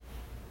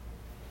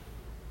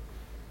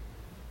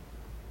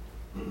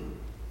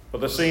Well,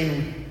 the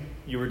scene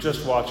you were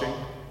just watching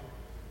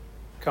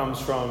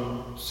comes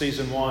from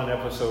Season 1,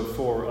 Episode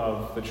 4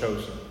 of The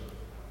Chosen.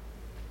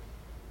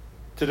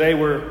 Today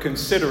we're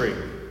considering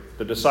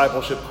the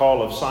discipleship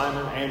call of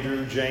Simon,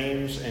 Andrew,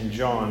 James, and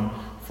John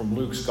from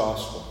Luke's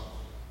Gospel.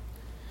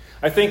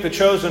 I think The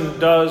Chosen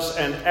does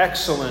an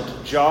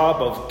excellent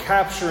job of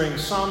capturing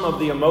some of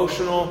the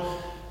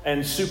emotional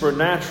and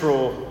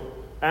supernatural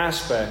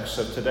aspects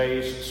of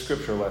today's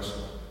scripture lesson.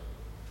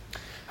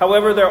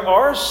 However, there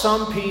are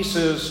some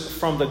pieces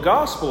from the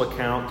gospel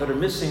account that are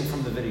missing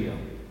from the video.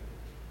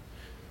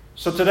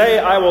 So today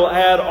I will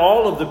add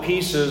all of the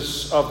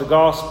pieces of the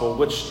gospel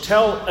which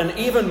tell an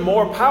even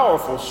more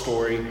powerful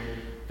story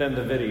than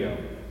the video.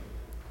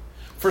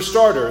 For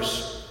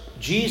starters,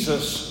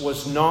 Jesus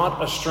was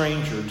not a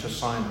stranger to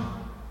Simon.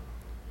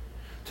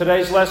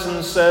 Today's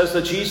lesson says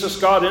that Jesus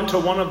got into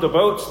one of the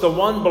boats, the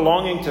one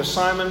belonging to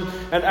Simon,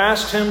 and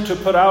asked him to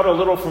put out a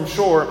little from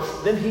shore.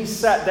 Then he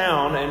sat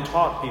down and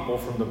taught people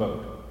from the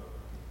boat.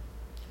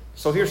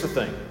 So here's the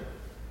thing.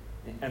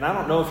 And I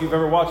don't know if you've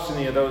ever watched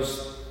any of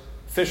those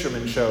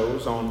fisherman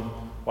shows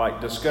on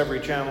like Discovery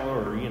Channel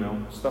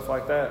or, stuff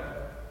like that.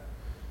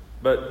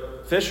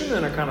 But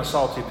fishermen are kind of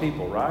salty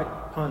people, right?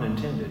 Pun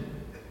intended.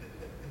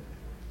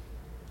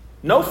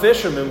 No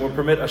fisherman would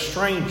permit a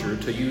stranger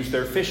to use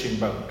their fishing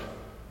boat,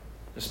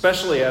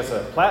 especially as a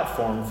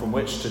platform from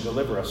which to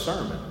deliver a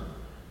sermon.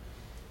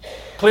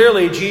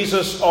 Clearly,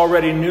 Jesus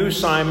already knew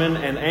Simon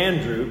and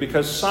Andrew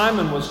because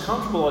Simon was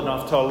comfortable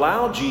enough to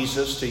allow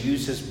Jesus to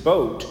use his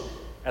boat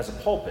as a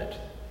pulpit.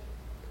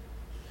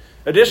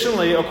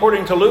 Additionally,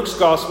 according to Luke's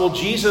Gospel,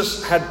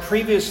 Jesus had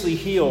previously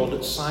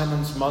healed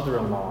Simon's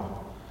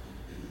mother-in-law.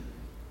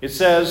 It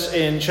says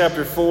in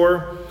chapter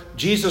 4,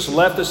 Jesus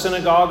left the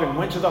synagogue and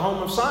went to the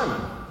home of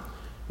Simon.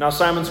 Now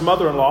Simon's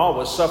mother-in-law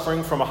was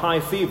suffering from a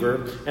high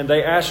fever, and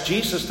they asked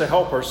Jesus to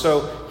help her.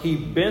 So he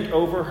bent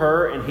over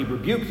her and he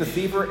rebuked the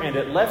fever, and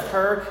it left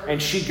her,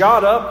 and she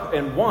got up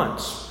and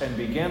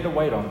began to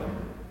wait on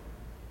them.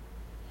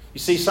 You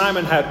see,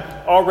 Simon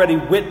had already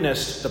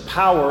witnessed the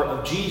power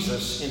of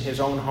Jesus in his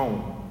own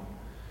home.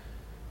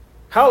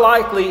 How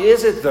likely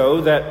is it,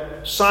 though,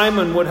 that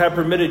Simon would have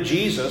permitted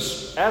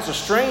Jesus, as a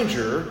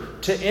stranger,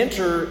 to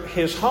enter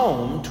his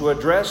home to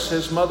address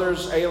his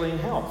mother's ailing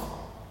health?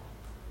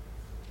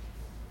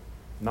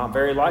 Not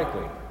very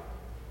likely.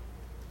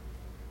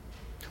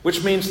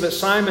 Which means that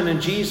Simon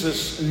and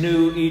Jesus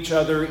knew each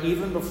other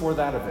even before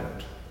that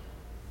event.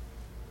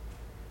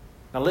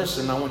 Now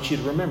listen, I want you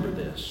to remember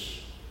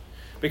this,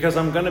 because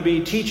I'm going to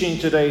be teaching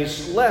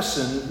today's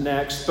lesson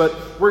next, but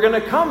we're going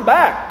to come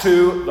back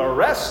to the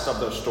rest of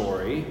the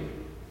story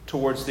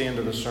towards the end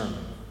of the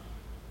sermon.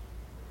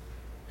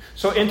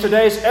 So in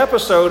today's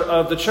episode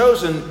of The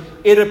Chosen,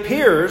 it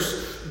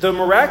appears the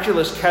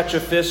miraculous catch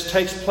of fish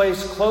takes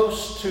place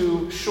close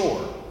to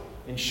shore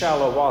in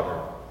shallow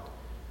water.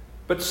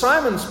 But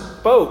Simon's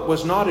boat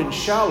was not in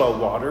shallow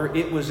water,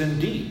 it was in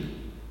deep.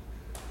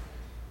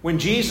 When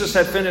Jesus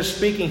had finished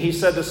speaking, he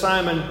said to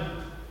Simon,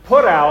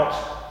 "Put out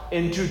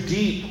into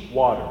deep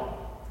water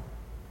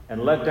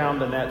and let down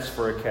the nets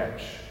for a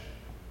catch."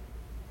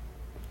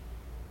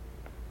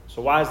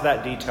 So why is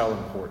that detail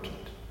important?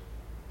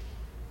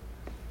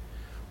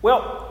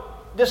 Well,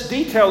 this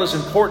detail is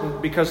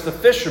important because the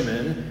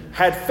fishermen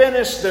had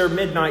finished their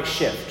midnight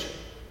shift,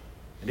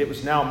 and it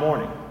was now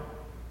morning.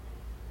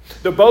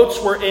 The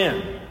boats were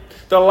in.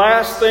 The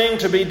last thing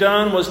to be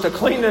done was to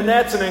clean the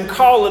nets and then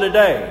call it a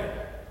day.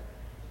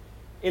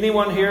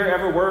 Anyone here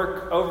ever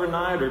work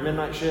overnight or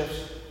midnight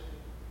shifts?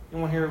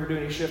 Anyone here ever do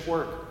any shift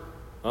work?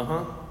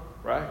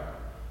 Right?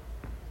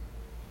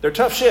 They're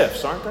tough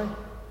shifts, aren't they?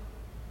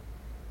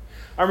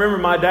 I remember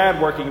my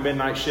dad working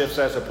midnight shifts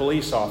as a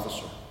police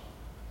officer.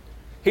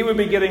 He would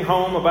be getting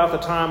home about the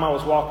time I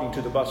was walking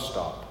to the bus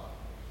stop.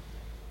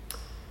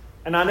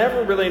 And I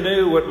never really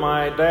knew what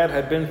my dad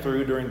had been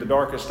through during the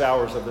darkest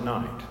hours of the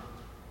night.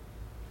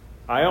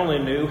 I only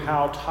knew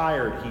how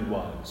tired he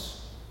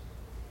was.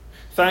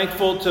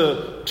 Thankful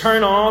to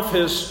turn off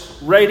his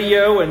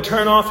radio and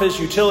turn off his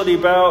utility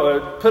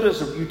belt, put his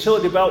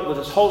utility belt with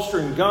his holster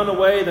and gun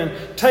away, then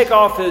take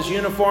off his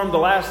uniform. The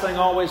last thing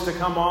always to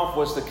come off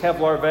was the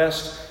Kevlar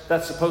vest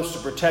that's supposed to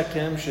protect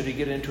him should he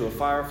get into a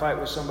firefight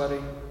with somebody.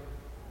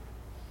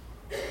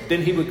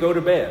 Then he would go to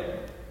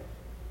bed.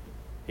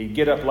 He'd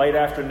get up late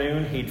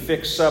afternoon, he'd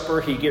fix supper,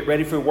 he'd get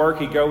ready for work,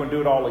 he'd go and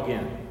do it all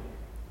again.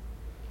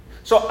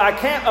 So I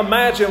can't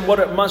imagine what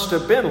it must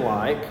have been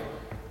like,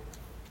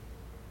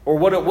 or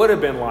what it would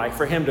have been like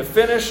for him to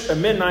finish a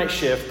midnight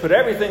shift, put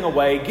everything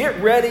away, get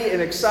ready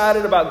and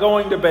excited about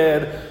going to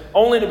bed,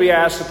 only to be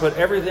asked to put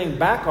everything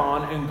back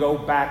on and go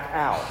back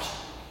out.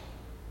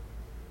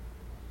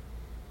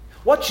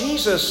 What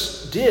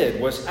Jesus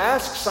did was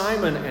ask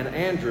Simon and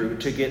Andrew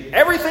to get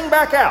everything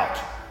back out,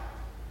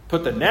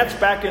 put the nets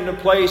back into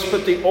place,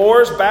 put the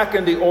oars back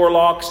in the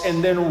oarlocks,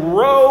 and then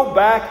row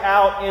back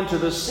out into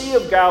the Sea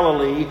of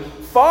Galilee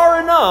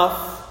far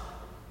enough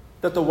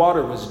that the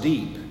water was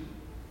deep.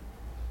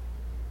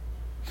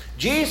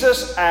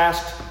 Jesus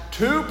asked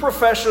two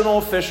professional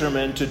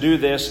fishermen to do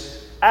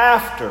this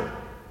after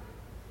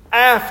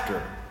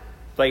after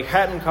they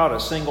hadn't caught a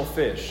single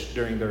fish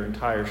during their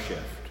entire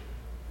shift.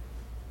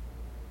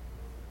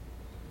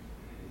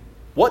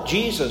 What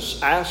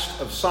Jesus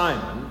asked of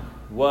Simon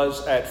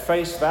was at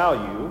face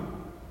value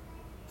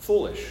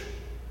foolish.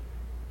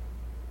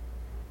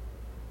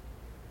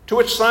 To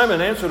which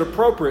Simon answered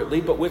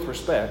appropriately, but with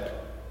respect,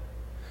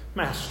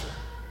 "Master,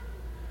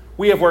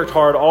 we have worked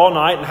hard all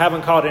night and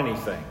haven't caught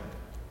anything.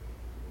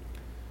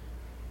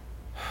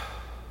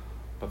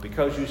 But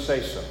because you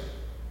say so,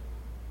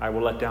 I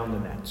will let down the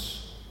nets."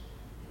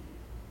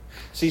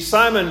 See,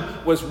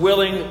 Simon was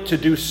willing to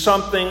do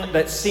something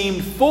that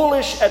seemed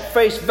foolish at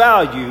face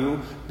value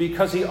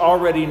because he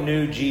already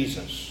knew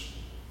Jesus.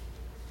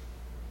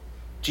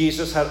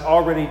 Jesus had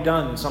already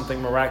done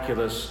something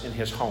miraculous in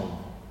his home.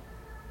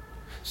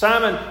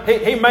 Simon,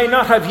 he may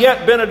not have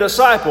yet been a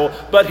disciple,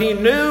 but he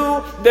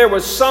knew there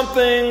was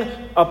something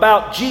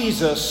about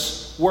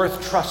Jesus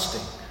worth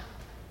trusting.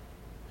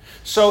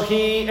 So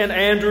he and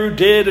Andrew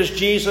did as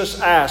Jesus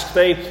asked.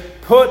 They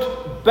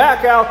put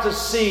back out to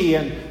sea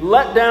and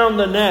let down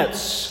the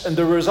nets. And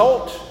the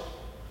result?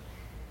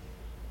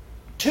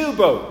 2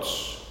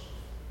 boats.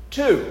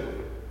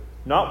 2,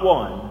 not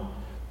 1,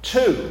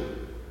 2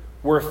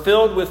 were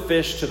filled with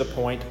fish to the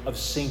point of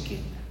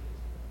sinking.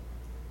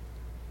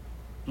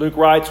 Luke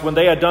writes, when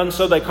they had done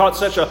so, they caught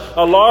such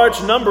a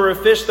large number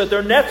of fish that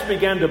their nets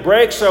began to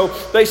break. So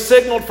they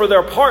signaled for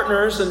their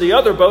partners in the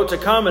other boat to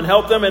come and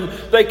help them. And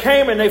they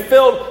came and they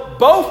filled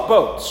both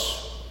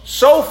boats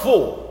so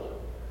full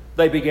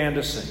they began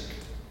to sink.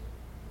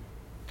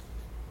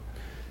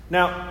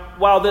 Now,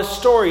 while this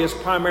story is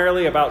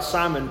primarily about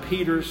Simon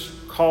Peter's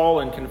call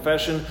and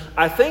confession,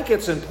 I think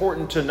it's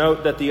important to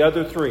note that the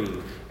other 3,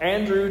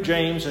 Andrew,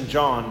 James, and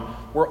John,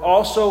 were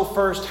also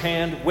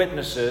first-hand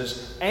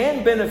witnesses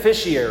and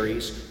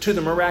beneficiaries to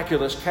the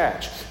miraculous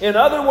catch. In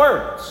other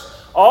words,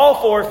 all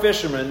 4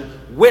 fishermen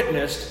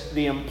witnessed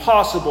the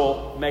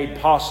impossible made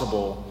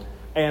possible,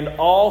 and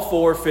all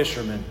 4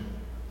 fishermen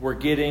were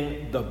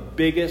getting the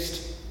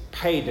biggest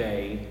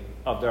payday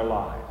of their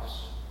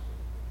lives.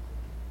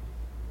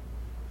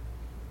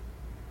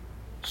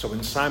 So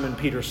when Simon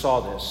Peter saw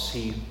this,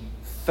 he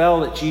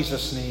fell at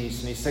Jesus' knees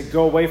and he said,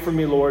 "Go away from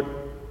me, Lord.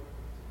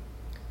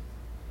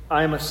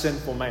 I am a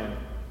sinful man."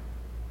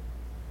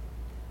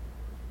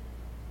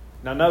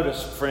 Now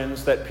notice,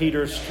 friends, that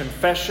Peter's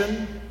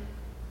confession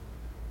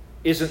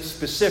isn't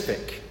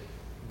specific,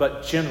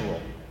 but general.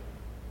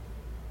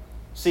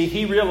 See,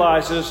 he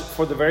realizes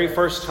for the very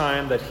first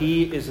time that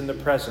he is in the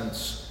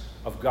presence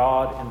of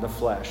God in the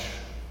flesh.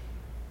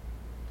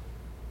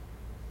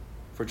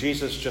 For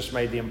Jesus just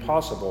made the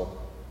impossible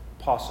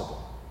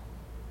possible.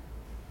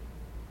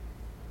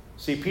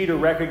 See, Peter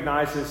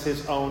recognizes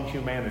his own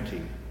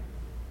humanity,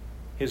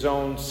 his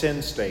own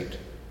sin state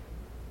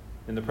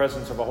in the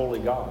presence of a holy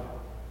God.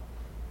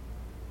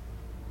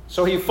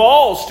 So he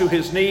falls to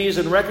his knees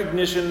in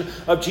recognition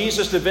of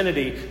Jesus'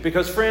 divinity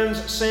because, friends,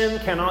 sin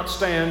cannot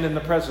stand in the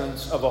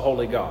presence of a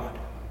holy God.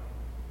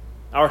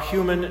 Our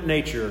human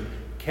nature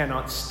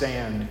cannot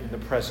stand in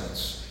the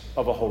presence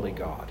of a holy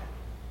God.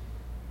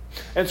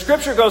 And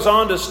Scripture goes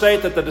on to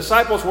state that the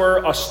disciples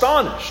were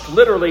astonished,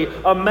 literally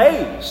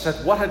amazed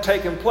at what had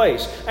taken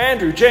place.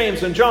 Andrew,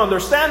 James, and John, they're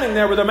standing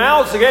there with their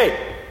mouths agape,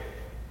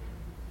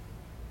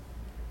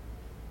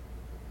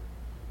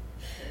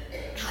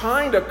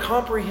 trying to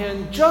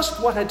comprehend just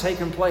what had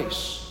taken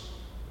place.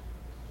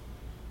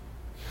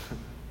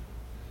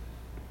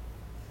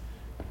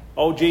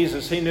 Oh,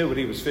 Jesus, he knew what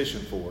he was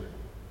fishing for.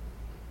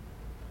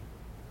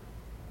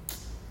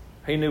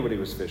 He knew what he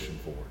was fishing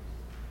for.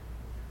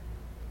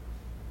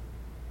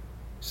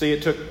 See,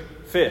 it took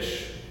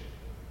fish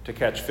to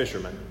catch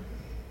fishermen.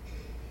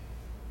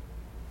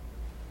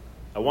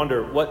 I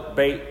wonder, what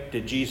bait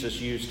did Jesus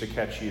use to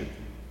catch you?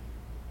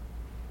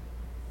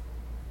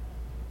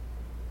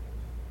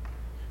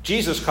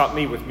 Jesus caught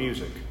me with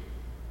music.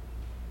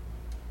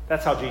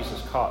 That's how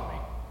Jesus caught me.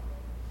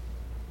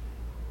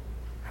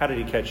 How did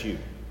he catch you?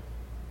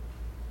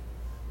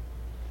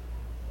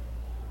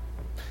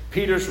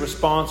 Peter's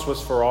response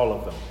was for all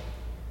of them.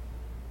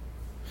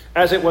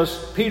 As it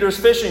was Peter's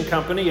fishing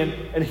company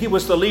and he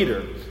was the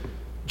leader,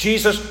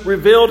 Jesus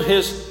revealed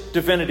his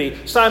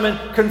divinity. Simon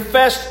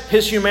confessed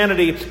his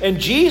humanity, and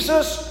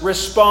Jesus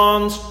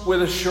responds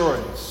with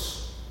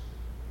assurance.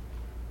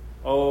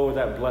 Oh,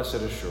 that blessed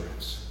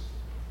assurance.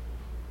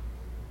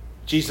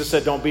 Jesus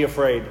said, "Don't be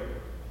afraid.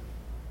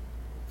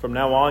 From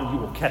now on, you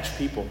will catch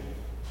people."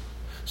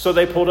 So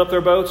they pulled up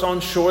their boats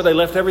on shore. They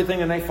left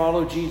everything and they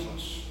followed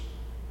Jesus.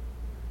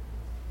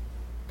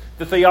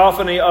 The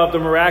theophany of the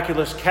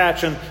miraculous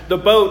catch and the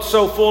boat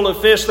so full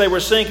of fish they were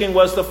sinking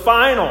was the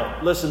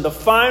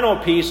final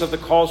piece of the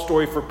call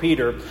story for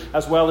Peter,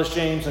 as well as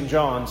James and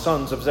John,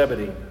 sons of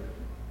Zebedee.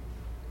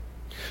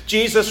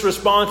 Jesus'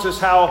 response is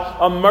how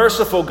a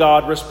merciful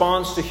God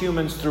responds to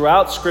humans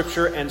throughout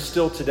Scripture and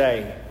still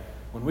today.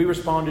 When we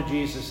respond to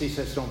Jesus, he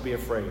says, "Don't be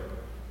afraid."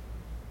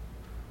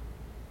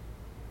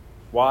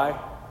 Why?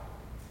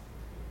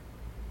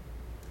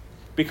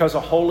 Because a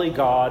holy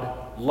God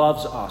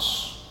loves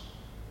us,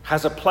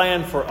 has a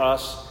plan for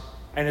us,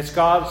 And it's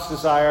God's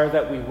desire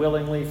that we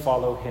willingly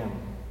follow him.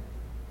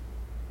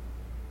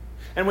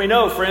 And we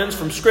know, friends,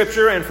 from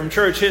Scripture and from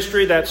church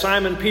history that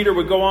Simon Peter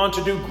would go on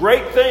to do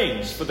great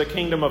things for the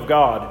kingdom of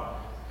God.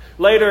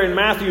 Later in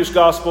Matthew's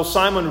Gospel,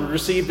 Simon would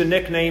receive the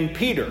nickname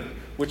Peter,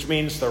 which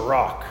means the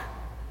rock.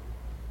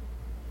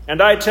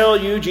 And I tell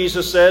you,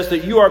 Jesus says,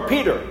 that you are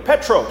Peter,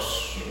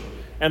 Petros,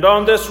 and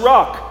on this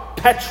rock,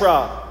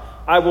 Petra,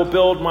 I will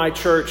build my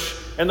church,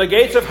 and the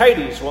gates of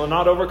Hades will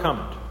not overcome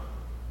it.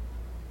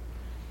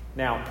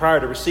 Now, prior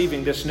to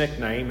receiving this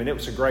nickname, and it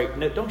was a great,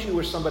 don't you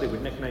wish somebody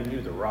would nickname you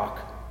the rock?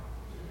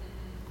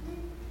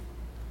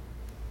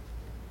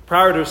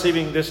 Prior to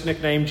receiving this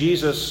nickname,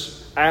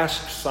 Jesus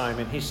asked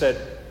Simon, he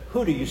said,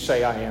 "Who do you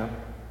say I am?"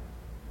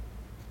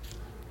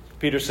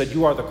 Peter said,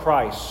 "You are the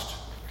Christ,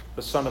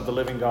 the Son of the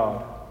living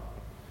God."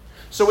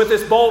 So with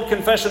this bold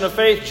confession of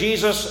faith,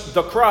 Jesus,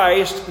 the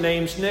Christ,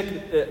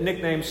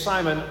 nicknames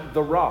Simon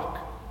the Rock.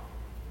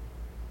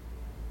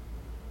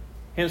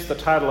 Hence the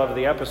title of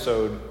the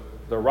episode,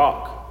 The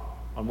Rock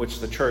on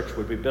which the church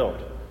would be built.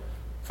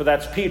 For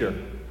that's Peter.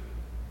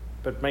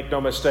 But make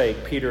no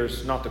mistake,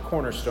 Peter's not the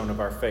cornerstone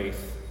of our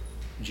faith.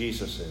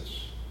 Jesus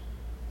is.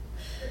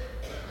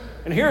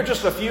 And here are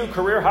just a few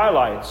career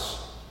highlights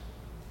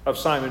of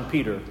Simon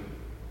Peter,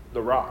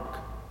 the Rock.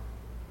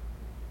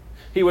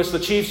 He was the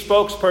chief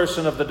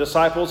spokesperson of the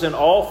disciples in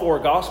all 4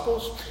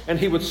 Gospels, and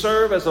he would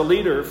serve as a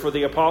leader for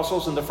the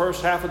apostles in the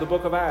first half of the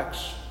book of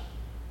Acts.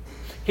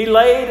 He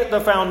laid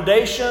the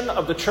foundation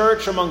of the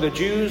church among the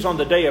Jews on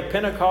the day of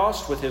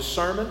Pentecost with his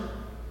sermon.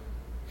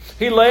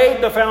 He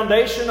laid the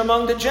foundation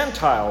among the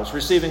Gentiles,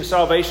 receiving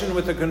salvation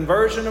with the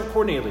conversion of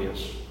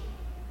Cornelius.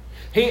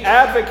 He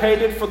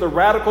advocated for the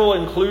radical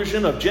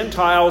inclusion of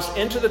Gentiles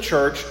into the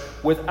church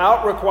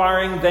without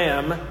requiring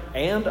them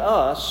and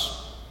us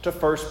to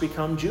first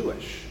become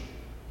Jewish.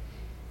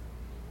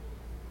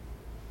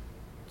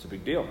 It's a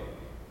big deal.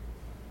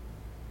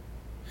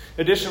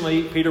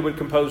 Additionally, Peter would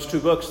compose 2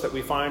 books that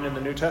we find in the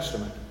New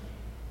Testament.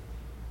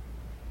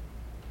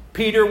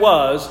 Peter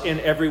was, in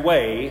every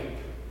way,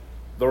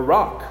 the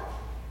rock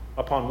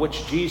upon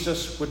which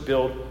Jesus would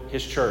build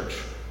his church.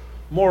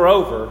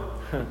 Moreover,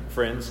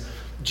 friends,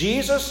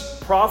 Jesus'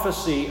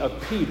 prophecy of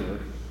Peter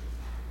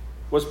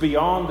was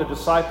beyond the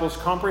disciples'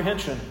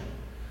 comprehension.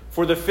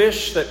 For the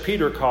fish that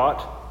Peter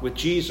caught with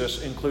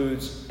Jesus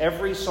includes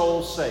every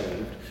soul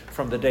saved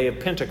from the day of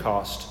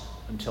Pentecost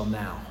until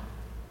now.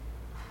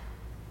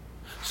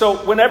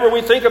 So whenever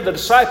we think of the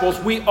disciples,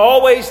 we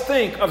always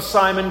think of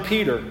Simon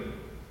Peter.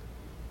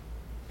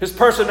 His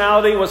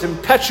personality was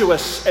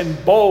impetuous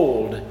and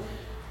bold.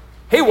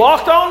 He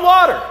walked on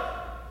water,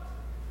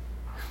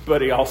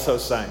 but he also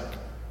sank.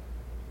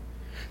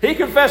 He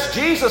confessed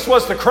Jesus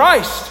was the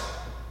Christ.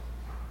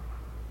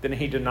 Then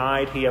he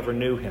denied he ever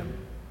knew him.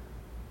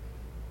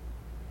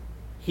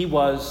 He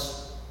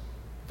was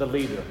the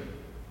leader.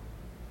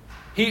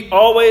 He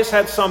always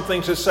had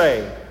something to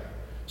say.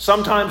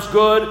 Sometimes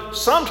good,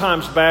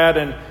 sometimes bad.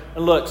 And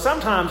look,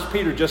 sometimes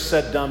Peter just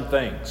said dumb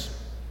things.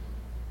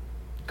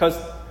 Because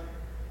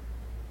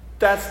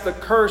that's the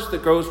curse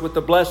that goes with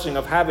the blessing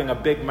of having a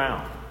big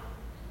mouth.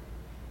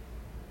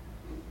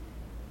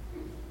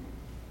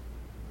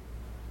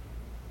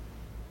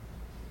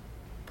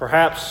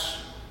 Perhaps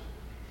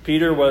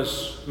Peter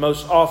was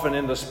most often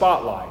in the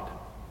spotlight.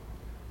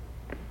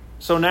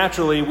 So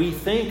naturally, we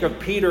think of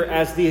Peter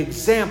as the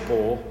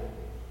example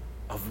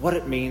of what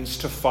it means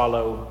to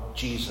follow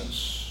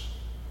Jesus.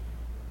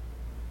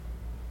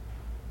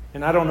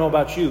 And I don't know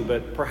about you,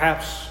 but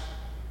perhaps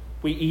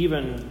we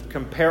even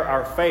compare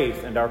our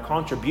faith and our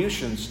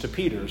contributions to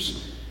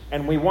Peter's,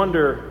 and we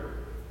wonder,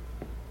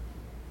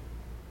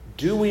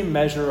 do we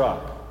measure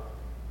up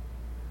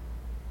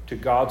to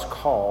God's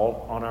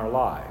call on our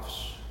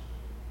lives?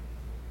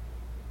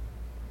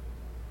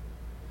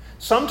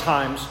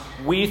 Sometimes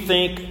we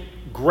think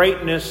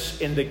greatness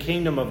in the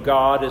kingdom of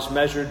God is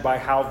measured by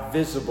how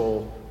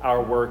visible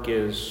our work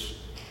is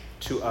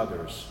to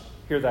others.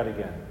 Hear that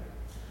again.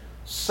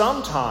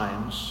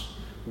 Sometimes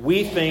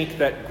we think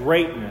that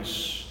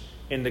greatness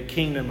in the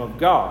kingdom of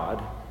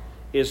God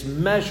is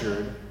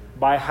measured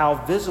by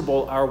how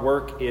visible our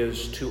work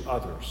is to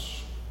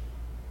others.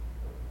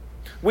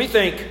 We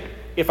think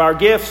if our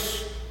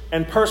gifts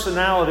and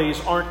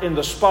personalities aren't in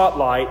the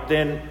spotlight,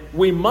 then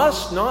we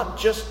must not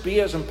just be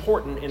as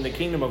important in the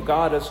kingdom of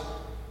God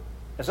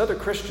as other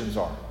Christians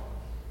are.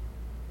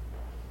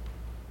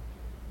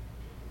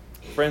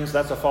 Friends,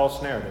 that's a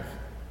false narrative.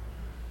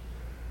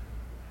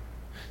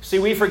 See,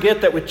 we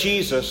forget that with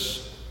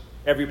Jesus,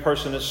 every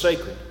person is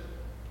sacred.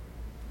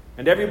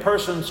 And every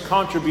person's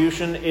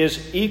contribution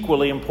is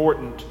equally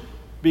important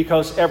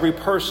because every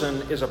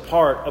person is a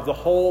part of the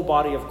whole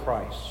body of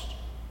Christ.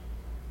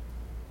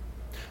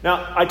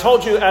 Now, I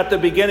told you at the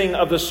beginning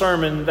of the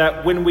sermon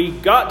that when we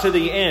got to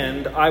the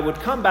end, I would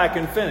come back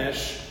and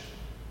finish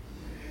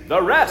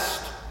the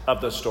rest of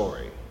the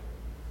story.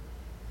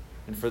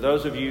 And for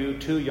those of you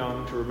too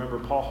young to remember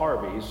Paul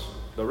Harvey's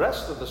The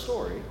Rest of the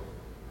Story,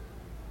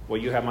 well,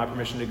 you have my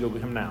permission to Google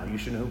him now. You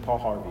should know who Paul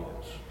Harvey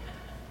is.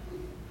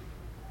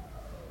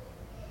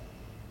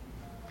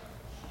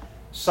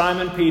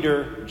 Simon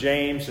Peter,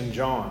 James, and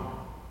John.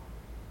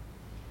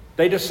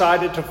 They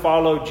decided to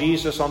follow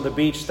Jesus on the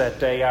beach that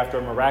day after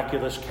a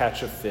miraculous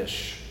catch of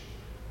fish.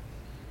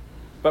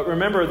 But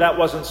remember, that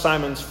wasn't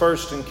Simon's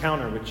first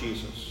encounter with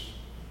Jesus.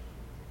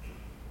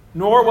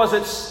 Nor was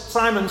it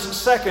Simon's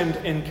second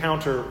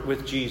encounter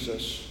with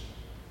Jesus.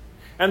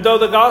 And though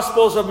the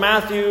Gospels of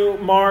Matthew,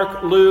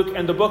 Mark, Luke,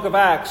 and the book of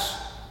Acts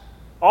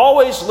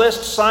always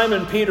list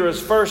Simon Peter as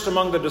first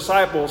among the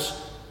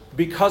disciples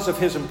because of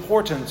his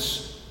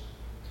importance,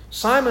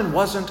 Simon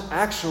wasn't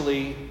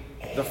actually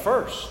the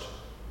first.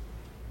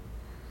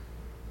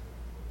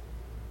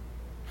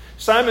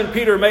 Simon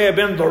Peter may have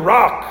been the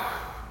rock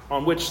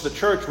on which the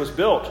church was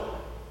built,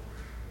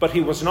 but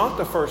he was not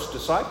the first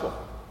disciple.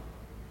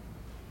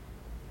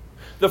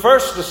 The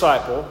first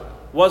disciple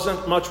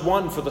wasn't much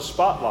one for the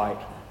spotlight,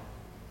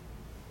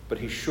 but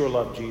he sure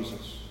loved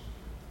Jesus.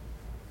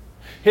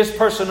 His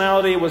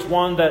personality was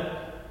one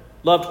that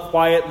loved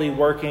quietly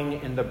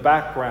working in the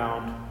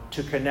background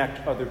to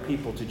connect other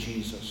people to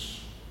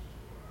Jesus.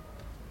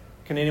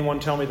 Can anyone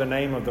tell me the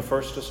name of the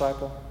first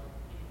disciple?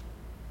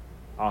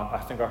 I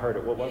think I heard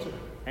it. What was it?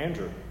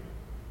 Andrew.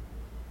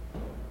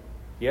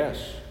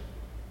 Yes.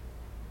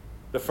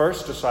 The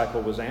first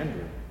disciple was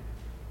Andrew.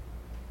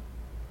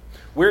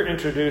 We're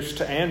introduced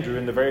to Andrew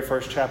in the very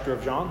first chapter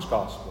of John's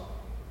Gospel.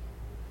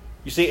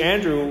 You see,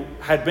 Andrew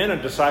had been a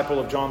disciple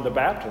of John the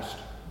Baptist.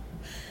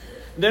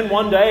 Then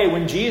one day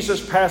when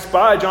Jesus passed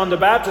by, John the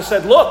Baptist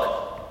said,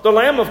 "Look, the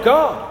Lamb of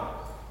God."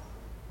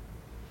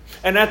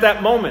 And at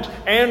that moment,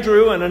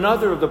 Andrew and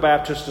another of the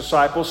Baptist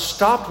disciples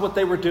stopped what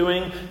they were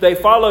doing. They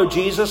followed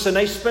Jesus and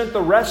they spent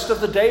the rest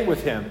of the day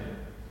with him.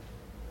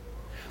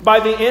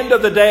 By the end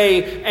of the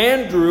day,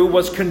 Andrew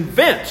was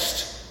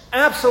convinced,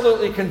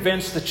 absolutely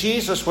convinced, that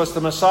Jesus was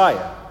the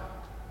Messiah.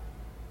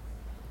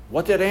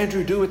 What did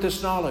Andrew do with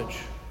this knowledge?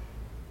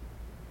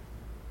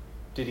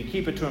 Did he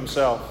keep it to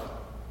himself?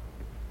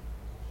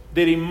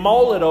 Did he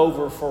mull it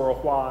over for a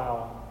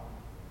while?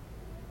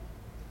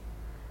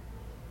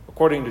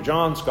 According to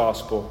John's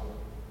Gospel,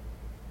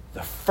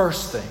 the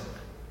first thing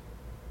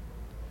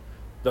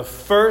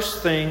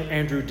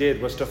Andrew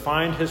did was to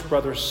find his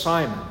brother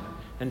Simon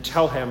and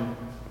tell him,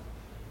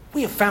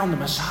 "We have found the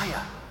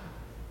Messiah,"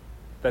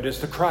 that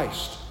is the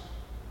Christ.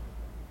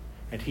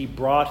 And he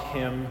brought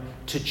him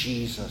to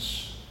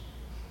Jesus.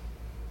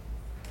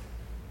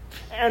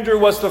 Andrew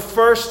was the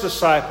first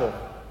disciple,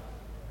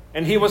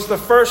 and he was the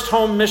first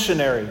home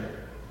missionary.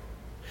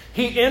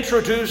 He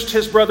introduced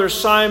his brother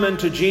Simon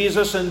to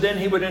Jesus, and then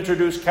he would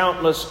introduce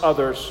countless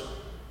others.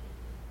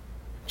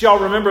 Do y'all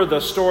remember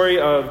the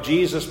story of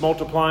Jesus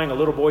multiplying a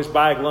little boy's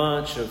bag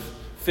lunch of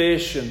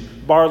fish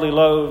and barley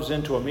loaves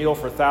into a meal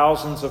for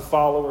thousands of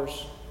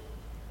followers?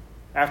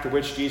 After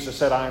which Jesus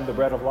said, "I am the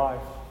bread of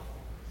life."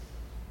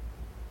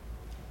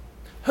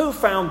 Who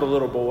found the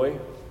little boy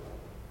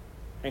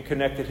and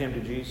connected him to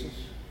Jesus?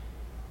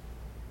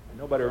 And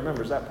nobody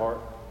remembers that part.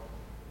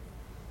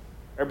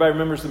 Everybody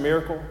remembers the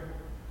miracle.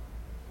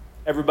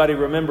 Everybody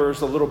remembers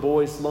the little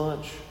boy's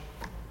lunch.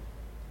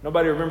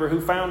 Nobody remembers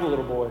who found the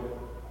little boy.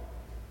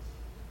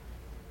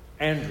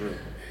 Andrew.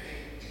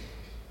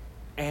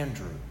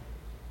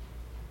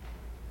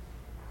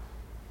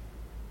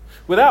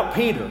 Without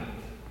Peter,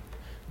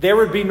 there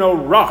would be no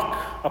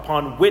rock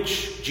upon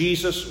which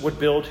Jesus would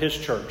build his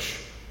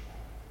church.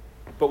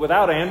 But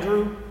without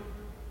Andrew,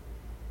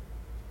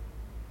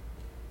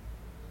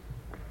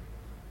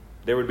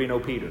 there would be no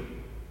Peter.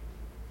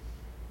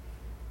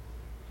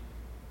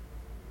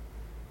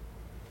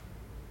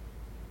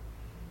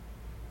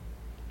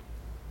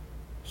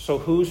 So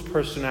whose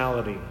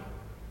personality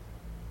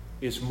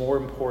is more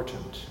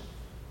important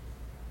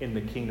in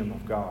the kingdom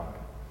of God?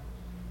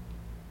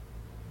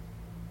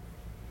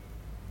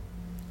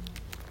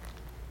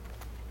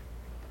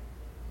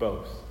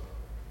 Both.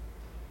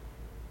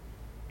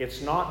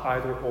 It's not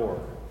either or.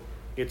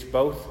 It's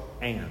both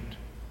and.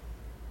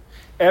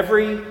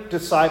 Every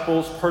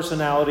disciple's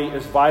personality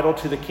is vital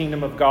to the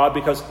kingdom of God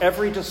because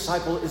every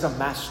disciple is a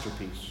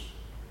masterpiece.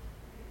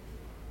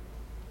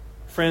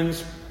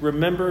 Friends,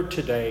 remember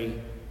today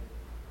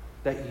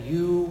that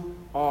you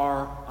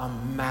are a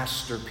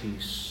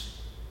masterpiece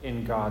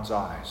in God's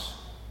eyes.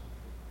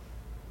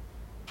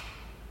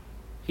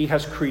 He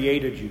has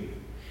created you.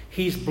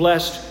 He's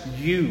blessed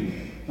you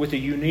with a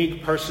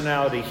unique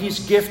personality.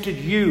 He's gifted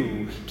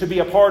you to be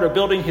a part of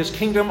building His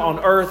kingdom on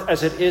earth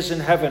as it is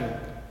in heaven.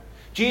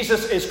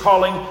 Jesus is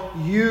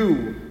calling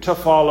you to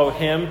follow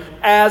Him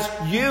as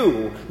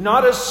you,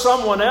 not as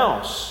someone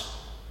else.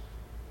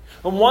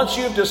 And once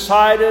you've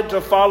decided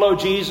to follow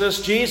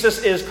Jesus,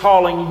 Jesus is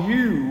calling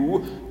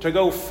you to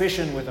go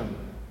fishing with Him.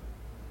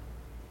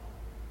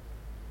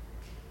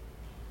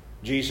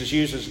 Jesus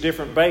uses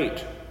different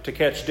bait to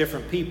catch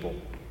different people,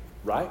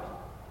 right?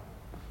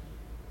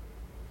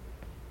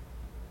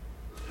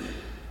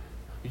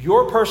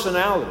 Your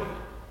personality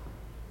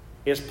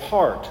is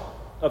part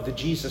of the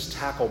Jesus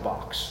tackle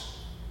box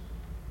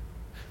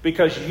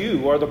because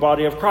you are the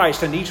body of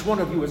Christ and each one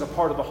of you is a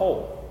part of the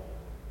whole.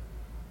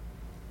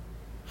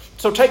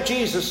 So take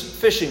Jesus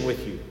fishing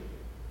with you.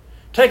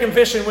 Take him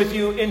fishing with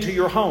you into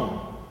your home,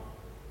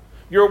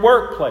 your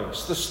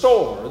workplace, the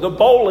store, the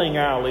bowling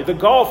alley, the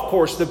golf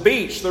course, the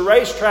beach, the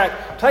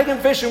racetrack. Take him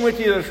fishing with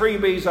you to Three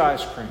B's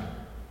Ice Cream,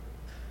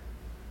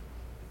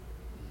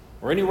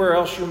 or anywhere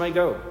else you may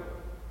go.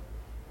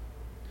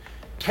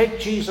 Take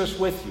Jesus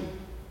with you,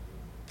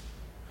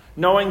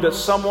 knowing that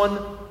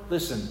someone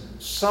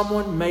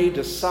may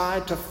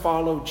decide to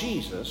follow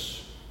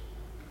Jesus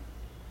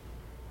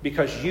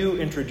because you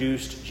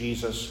introduced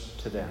Jesus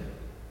to them.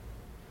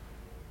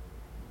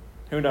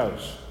 Who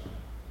knows?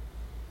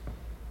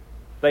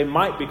 They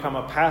might become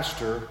a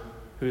pastor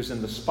who's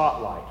in the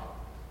spotlight.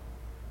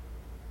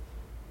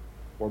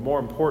 Or more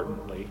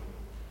importantly,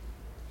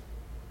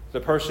 the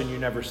person you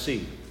never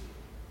see,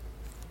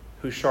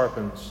 who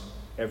sharpens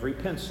every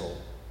pencil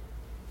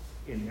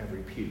in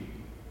every pew.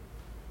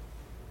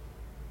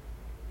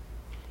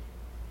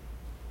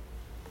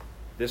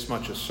 This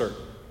much is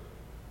certain.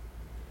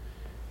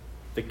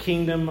 The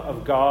kingdom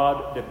of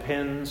God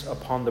depends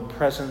upon the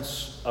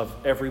presence of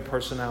every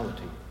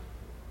personality.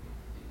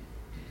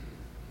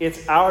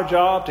 It's our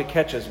job to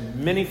catch as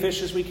many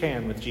fish as we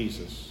can with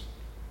Jesus.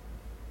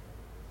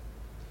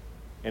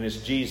 And it's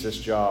Jesus'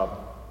 job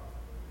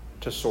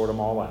to sort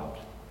them all out.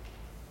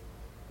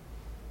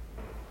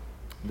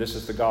 This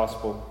is the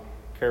gospel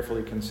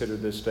carefully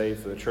considered this day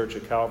for the Church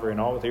at Calvary and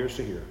all with ears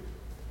to hear.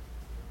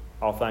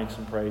 All thanks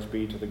and praise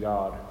be to the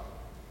God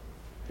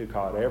who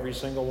caught every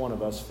single one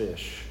of us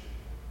fish.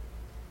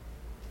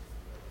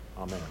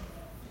 Amen.